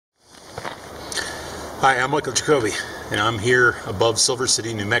Hi, I'm Michael Jacobi, and I'm here above Silver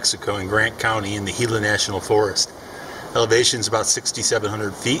City, New Mexico in Grant County in the Gila National Forest. Elevation is about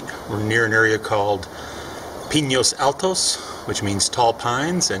 6,700 feet. We're near an area called Pinos Altos, which means tall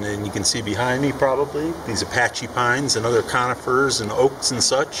pines, and then you can see behind me probably these Apache pines and other conifers and oaks and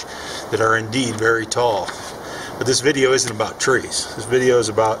such that are indeed very tall. But this video isn't about trees. This video is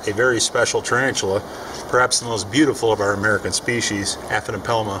about a very special tarantula, perhaps the most beautiful of our American species,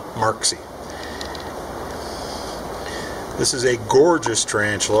 Aphonopelma marxi. This is a gorgeous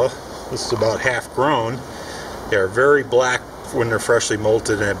tarantula. This is about half grown. They are very black when they're freshly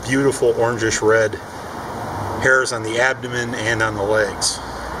molted and have beautiful orangish red hairs on the abdomen and on the legs.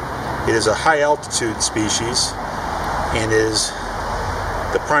 It is a high altitude species and is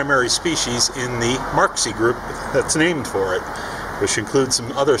the primary species in the Marxi group that's named for it, which includes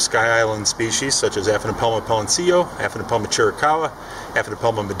some other Sky Island species such as Aphonopelma palencillo, Aphonopelma chiricahua,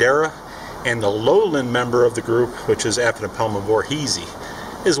 Aphonopelma madera, and the lowland member of the group, which is Aphonopelma voorheesii,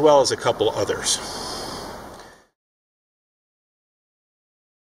 as well as a couple others.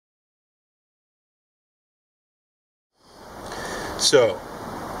 So,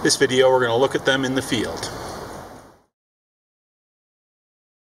 this video we're going to look at them in the field.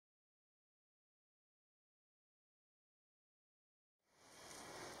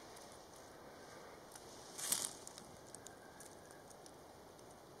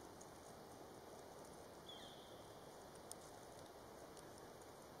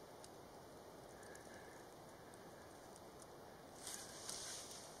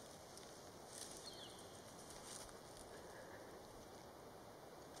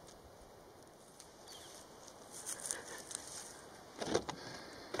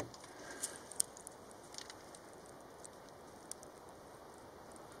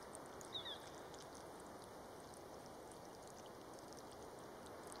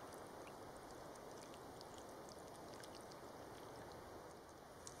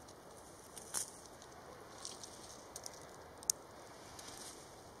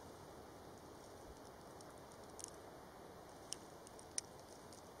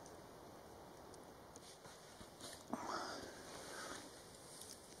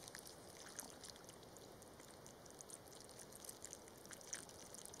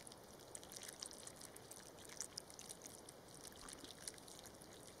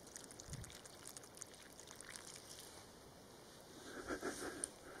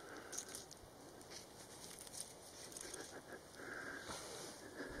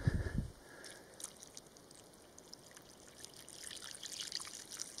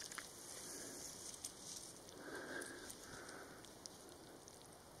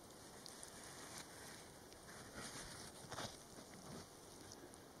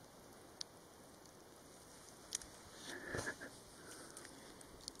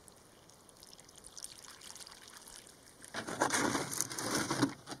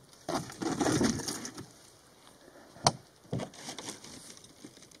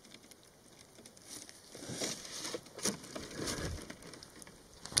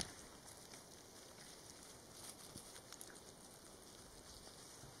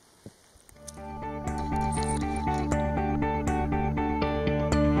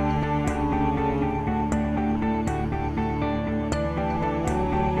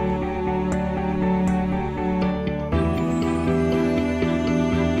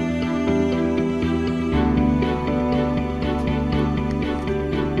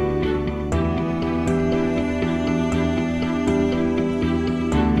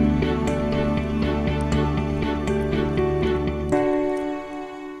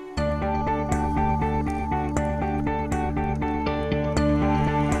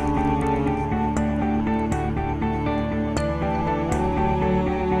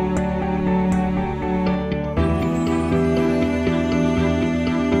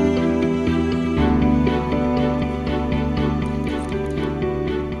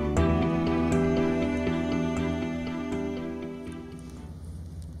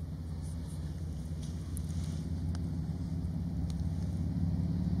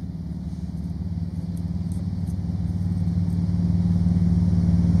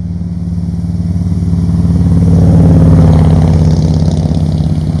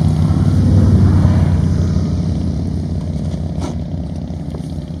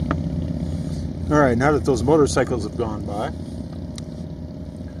 Alright, now that those motorcycles have gone by,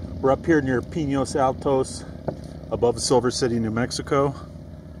 we're up here near Pinos Altos above Silver City, New Mexico,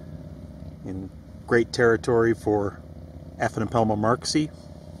 in great territory for Aphonopelma marxi.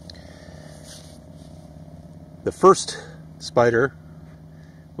 The first spider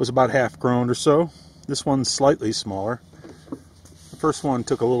was about half grown or so. This one's slightly smaller. The first one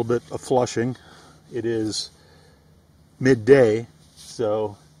took a little bit of flushing. it is midday,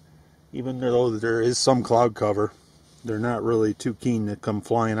 so even though there is some cloud cover, they're not really too keen to come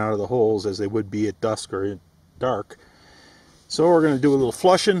flying out of the holes as they would be at dusk or at dark. So we're going to do a little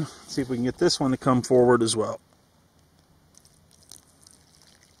flushing, see if we can get this one to come forward as well.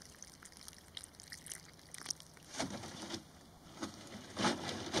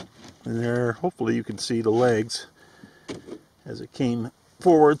 And there, hopefully you can see the legs as it came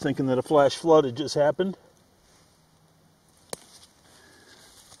forward, thinking that a flash flood had just happened.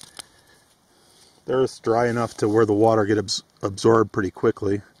 The earth's dry enough to where the water gets absorbed pretty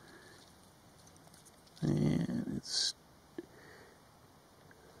quickly. And it's...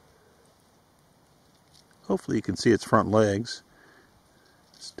 hopefully you can see its front legs.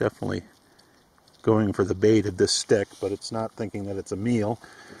 It's definitely going for the bait of this stick, but it's not thinking that it's a meal.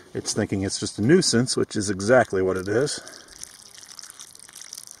 It's thinking it's just a nuisance, which is exactly what it is.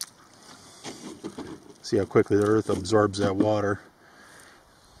 See how quickly the earth absorbs that water.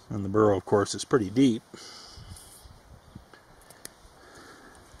 And the burrow, of course, is pretty deep.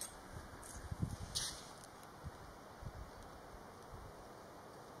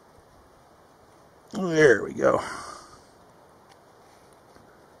 There we go.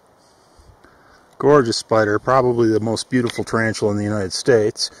 Gorgeous spider, probably the most beautiful tarantula in the United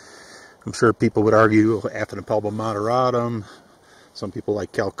States. I'm sure people would argue Aphonopelma moderatum. Some people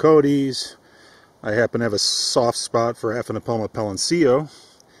like calcotes. I happen to have a soft spot for Aphonopelma palencia.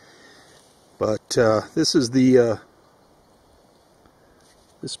 But this is the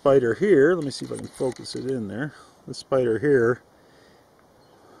this spider here. Let me see if I can focus it in there. This spider here.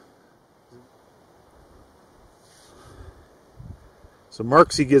 So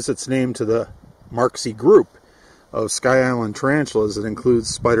Marxi gives its name to the Marxi group of Sky Island tarantulas. It includes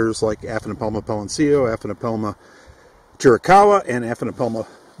spiders like Aphonopelma palencia, Aphonopelma chiricahua, and Aphonopelma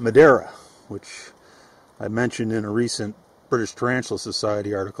madera, which I mentioned in a recent British Tarantula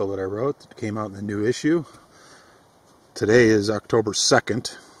Society article that I wrote that came out in the new issue. Today is October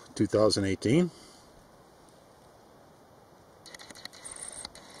 2nd, 2018.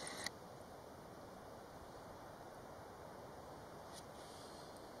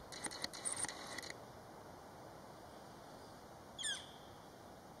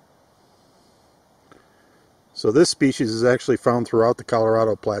 So this species is actually found throughout the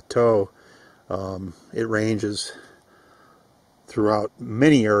Colorado Plateau. It ranges throughout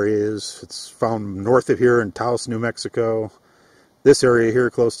many areas. It's found north of here in Taos, New Mexico. This area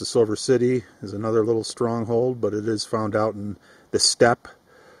here close to Silver City is another little stronghold, but it is found out in the steppe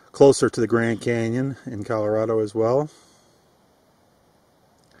closer to the Grand Canyon in Colorado as well.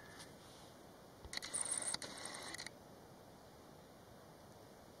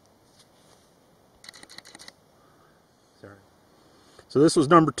 So this was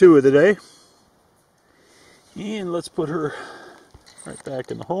number 2 of the day. And let's put her right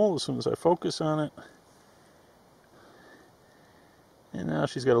back in the hole as soon as I focus on it. And now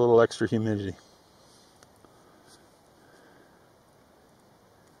she's got a little extra humidity.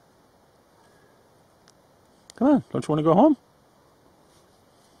 Come on, don't you want to go home?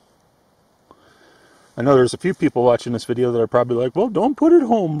 I know there's a few people watching this video that are probably like, well, don't put it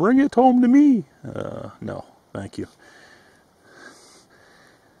home, bring it home to me. No, thank you.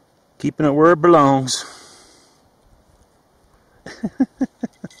 Keeping it where it belongs.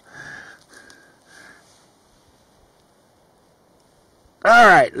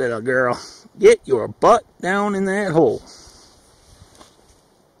 Alright, little girl, get your butt down in that hole.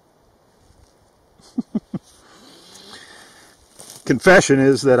 Confession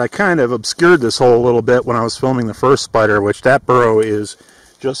is that I kind of obscured this hole a little bit when I was filming the first spider, which that burrow is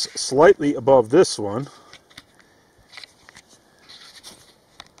just slightly above this one.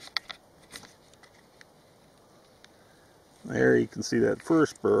 There you can see that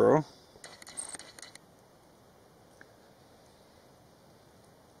first burrow.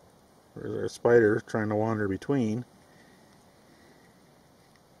 There's our spider trying to wander between.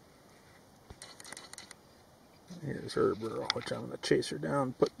 Here's her burrow, which I'm going to chase her down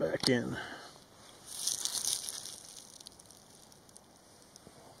and put back in.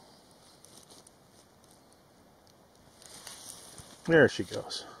 There she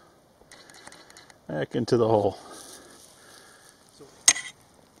goes. Back into the hole.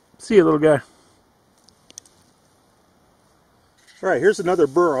 See you, little guy. Alright, here's another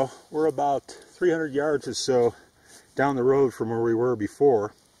burrow. We're about 300 yards or so down the road from where we were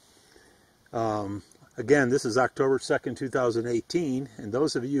before. Again, this is October 2nd, 2018, and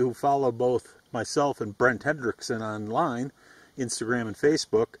those of you who follow both myself and Brent Hendrickson online, Instagram and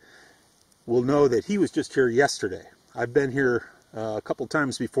Facebook, will know that he was just here yesterday. I've been here a couple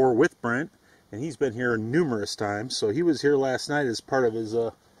times before with Brent, and he's been here numerous times. So he was here last night as part of his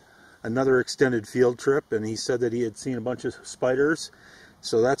another extended field trip, and he said that he had seen a bunch of spiders.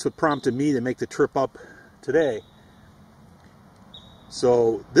 So that's what prompted me to make the trip up today.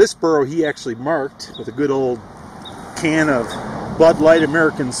 So this burrow he actually marked with a good old can of Bud Light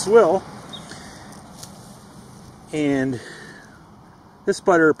American Swill. And this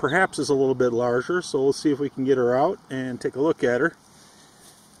spider perhaps is a little bit larger, so we'll see if we can get her out and take a look at her.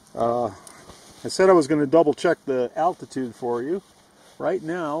 I said I was going to double check the altitude for you. Right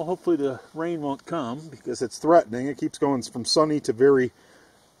now, hopefully the rain won't come because it's threatening. It keeps going from sunny to very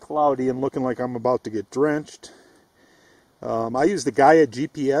cloudy and looking like I'm about to get drenched. I use the Gaia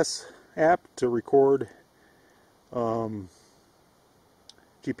GPS app to record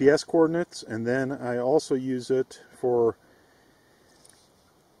GPS coordinates, and then I also use it for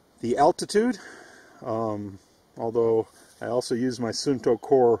the altitude, although I also use my Sunto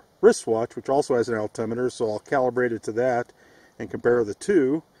Core wristwatch, which also has an altimeter, so I'll calibrate it to that and compare the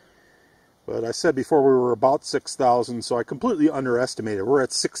two. But I said before we were about 6,000, so I completely underestimated. We're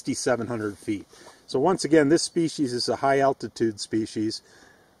at 6,700 feet. So once again, this species is a high altitude species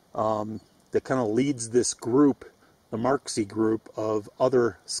that kind of leads this group, the Marxi group of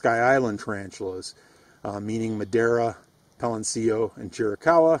other Sky Island tarantulas, meaning Madera, Palencia, and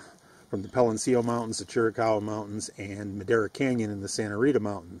Chiricahua, from the Palencia Mountains, the Chiricahua Mountains, and Madera Canyon in the Santa Rita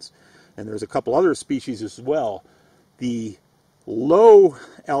Mountains. And there's a couple other species as well. The low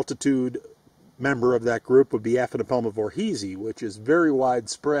altitude member of that group would be Aphonopelma voorheesi, which is very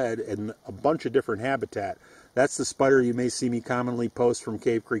widespread in a bunch of different habitat. That's the spider you may see me commonly post from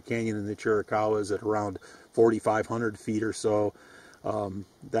Cave Creek Canyon in the Chiricahuas at around 4,500 feet or so.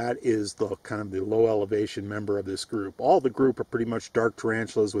 That is the kind of the low elevation member of this group. All the group are pretty much dark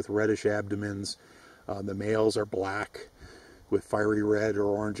tarantulas with reddish abdomens. The males are black with fiery red or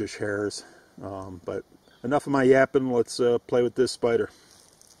orangish hairs. But enough of my yapping, let's play with this spider.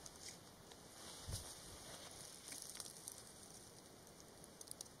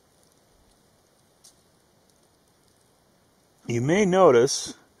 You may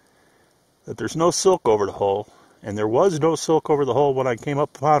notice that there's no silk over the hole, and there was no silk over the hole when I came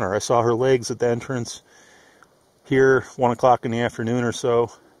up upon her. I saw her legs at the entrance here, 1 o'clock in the afternoon or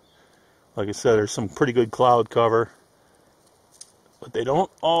so. Like I said, there's some pretty good cloud cover, but they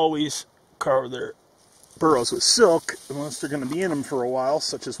don't always cover their burrows with silk unless they're going to be in them for a while,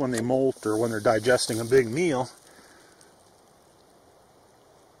 such as when they molt or when they're digesting a big meal.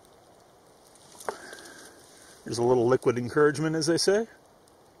 There's a little liquid encouragement, as they say.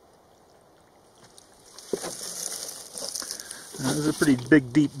 This is a pretty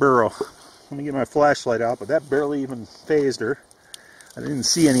big, deep burrow. Let me get my flashlight out, but that barely even phased her. I didn't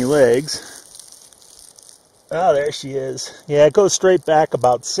see any legs. Oh, there she is. Yeah, it goes straight back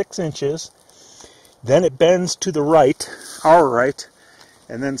about 6 inches. Then it bends to the right, our right,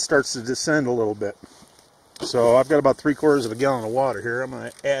 and then starts to descend a little bit. So I've got about 3/4 of a gallon of water here. I'm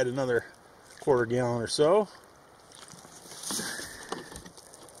going to add another 1/4 gallon or so.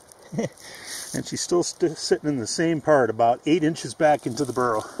 And she's still sitting in the same part, about 8 inches back into the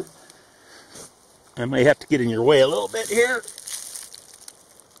burrow. I may have to get in your way a little bit here.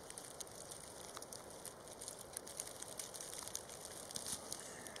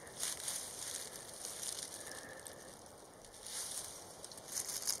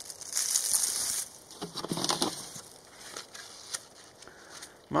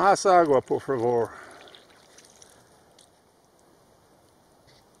 Más agua, por favor.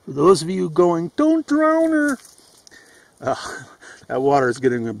 For those of you going, don't drown her, that water is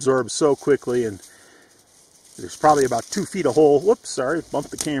getting absorbed so quickly, and there's probably about 2 feet of hole. Whoops, sorry,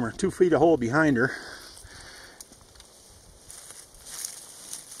 bumped the camera. 2 feet of hole behind her.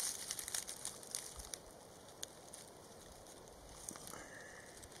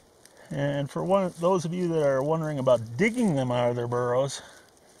 And for those of you that are wondering about digging them out of their burrows,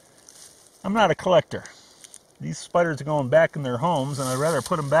 I'm not a collector. These spiders are going back in their homes, and I'd rather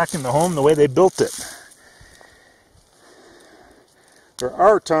put them back in the home the way they built it. There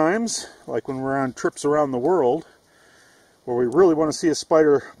are times, like when we're on trips around the world, where we really want to see a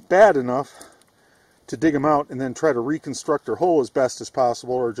spider bad enough to dig them out and then try to reconstruct their hole as best as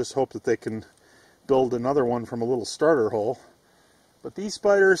possible, or just hope that they can build another one from a little starter hole. But these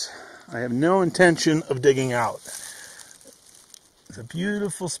spiders, I have no intention of digging out. It's a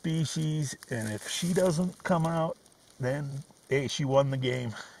beautiful species, and if she doesn't come out, then hey, she won the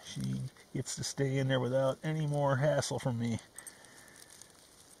game. She gets to stay in there without any more hassle from me.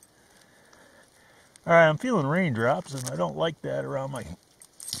 Alright, I'm feeling raindrops, and I don't like that around my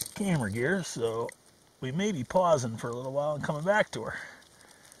camera gear, so we may be pausing for a little while and coming back to her.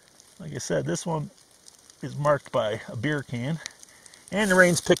 Like I said, this one is marked by a beer can. And the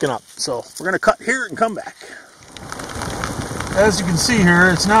rain's picking up. So we're going to cut here and come back. As you can see here,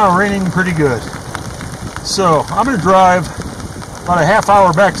 it's now raining pretty good. So I'm going to drive about a half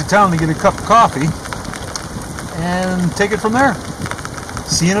hour back to town to get a cup of coffee and take it from there.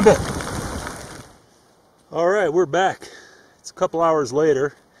 See you in a bit. All right, we're back. It's a couple hours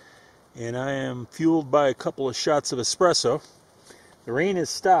later, and I am fueled by a couple of shots of espresso. The rain has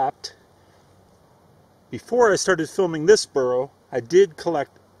stopped. Before I started filming this burrow, I did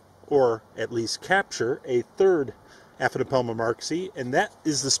collect, or at least capture, a third Aphonopelma Marxi, and that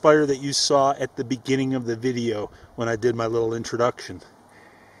is the spider that you saw at the beginning of the video when I did my little introduction.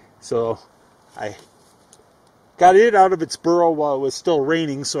 So I got it out of its burrow while it was still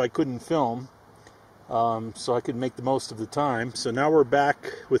raining, so I couldn't film, so I could make the most of the time. So now we're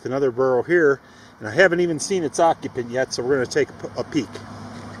back with another burrow here, and I haven't even seen its occupant yet, so we're going to take a peek.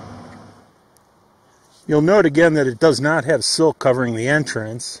 You'll note again that it does not have silk covering the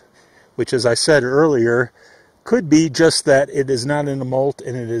entrance, which, as I said earlier, could be just that it is not in a molt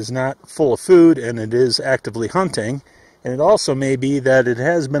and it is not full of food and it is actively hunting. And it also may be that it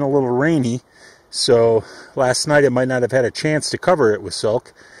has been a little rainy, so last night it might not have had a chance to cover it with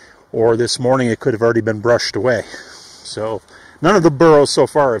silk, or this morning it could have already been brushed away. So none of the burrows so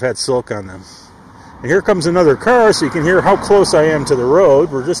far have had silk on them. And here comes another car, so you can hear how close I am to the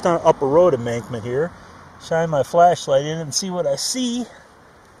road. We're just on up a road embankment here. Shine my flashlight in and see what I see.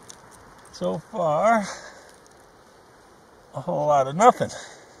 So far, a whole lot of nothing.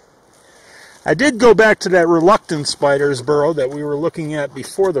 I did go back to that reluctant spider's burrow that we were looking at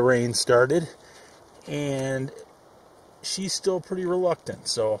before the rain started, and she's still pretty reluctant,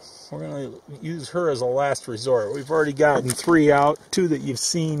 so we're going to use her as a last resort. We've already gotten 3 out, 2 that you've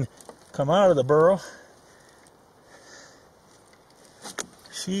seen come out of the burrow.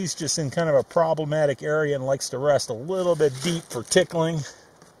 She's just in kind of a problematic area and likes to rest a little bit deep for tickling.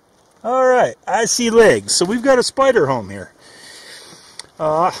 Alright, I see legs, so we've got a spider home here.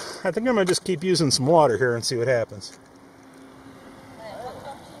 I think I'm going to just keep using some water here and see what happens.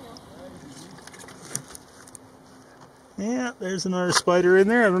 Yeah, there's another spider in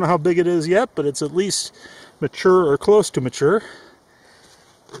there. I don't know how big it is yet, but it's at least mature or close to mature.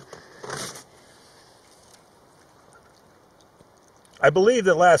 I believe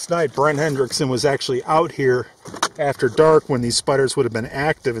that last night Brent Hendrickson was actually out here after dark when these spiders would have been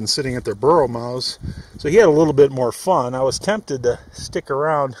active and sitting at their burrow mouths. So he had a little bit more fun. I was tempted to stick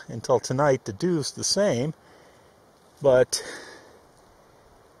around until tonight to do the same, but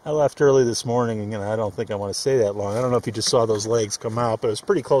I left early this morning, and I don't think I want to stay that long. I don't know if you just saw those legs come out, but it was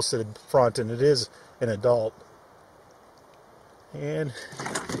pretty close to the front, and it is an adult. And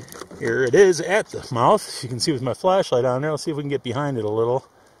here it is at the mouth. You can see with my flashlight on there. Let's see if we can get behind it a little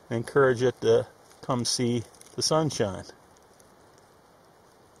and encourage it to come see the sunshine.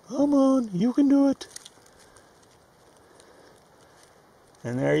 Come on, you can do it.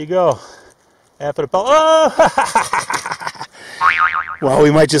 And there you go. Aphonopelma. Oh! Well,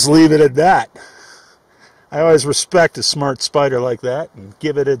 we might just leave it at that. I always respect a smart spider like that and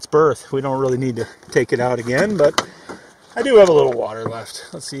give it its berth. We don't really need to take it out again, but I do have a little water left.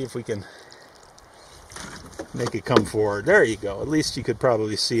 Let's see if we can make it come forward. There you go. At least you could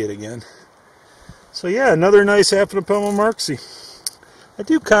probably see it again. So yeah, another nice Aphonopelma Marxi. I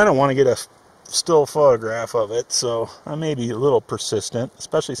do kind of want to get a still photograph of it, so I may be a little persistent,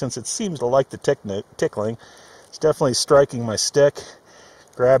 especially since it seems to like the tickling. It's definitely striking my stick,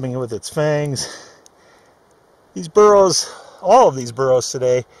 grabbing it with its fangs. These burrows, all of these burrows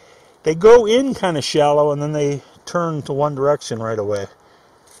today, they go in kind of shallow and then they turn to one direction right away.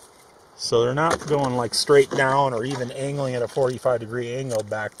 So they're not going like straight down or even angling at a 45-degree angle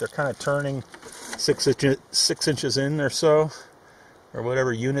back. They're kind of turning 6 inches in or so, or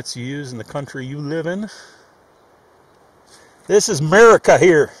whatever units you use in the country you live in. This is America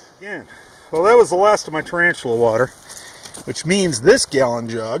here. Again. Well, that was the last of my tarantula water, which means this gallon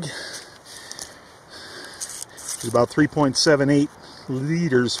jug is about 3.78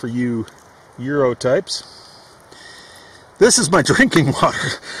 liters for you Euro types. This is my drinking water.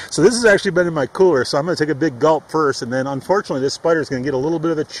 So this has actually been in my cooler, so I'm going to take a big gulp first, and then unfortunately this spider is going to get a little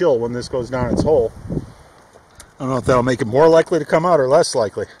bit of a chill when this goes down its hole. I don't know if that'll make it more likely to come out or less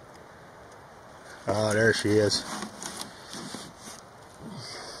likely. Oh, there she is.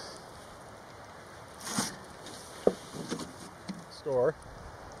 Store.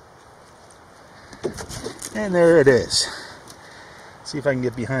 And there it is. See if I can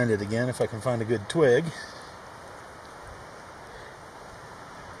get behind it again, if I can find a good twig.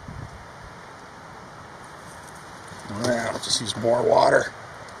 I'll just use more water.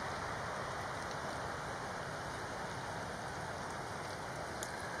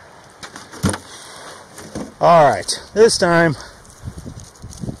 Alright, this time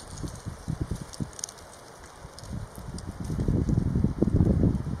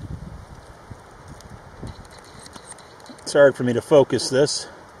it's hard for me to focus this,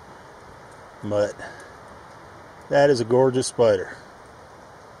 but that is a gorgeous spider.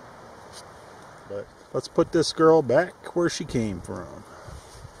 But let's put this girl back where she came from.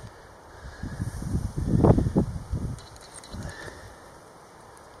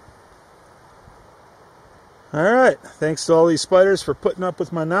 Alright, thanks to all these spiders for putting up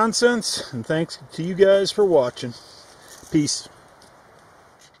with my nonsense, and thanks to you guys for watching. Peace.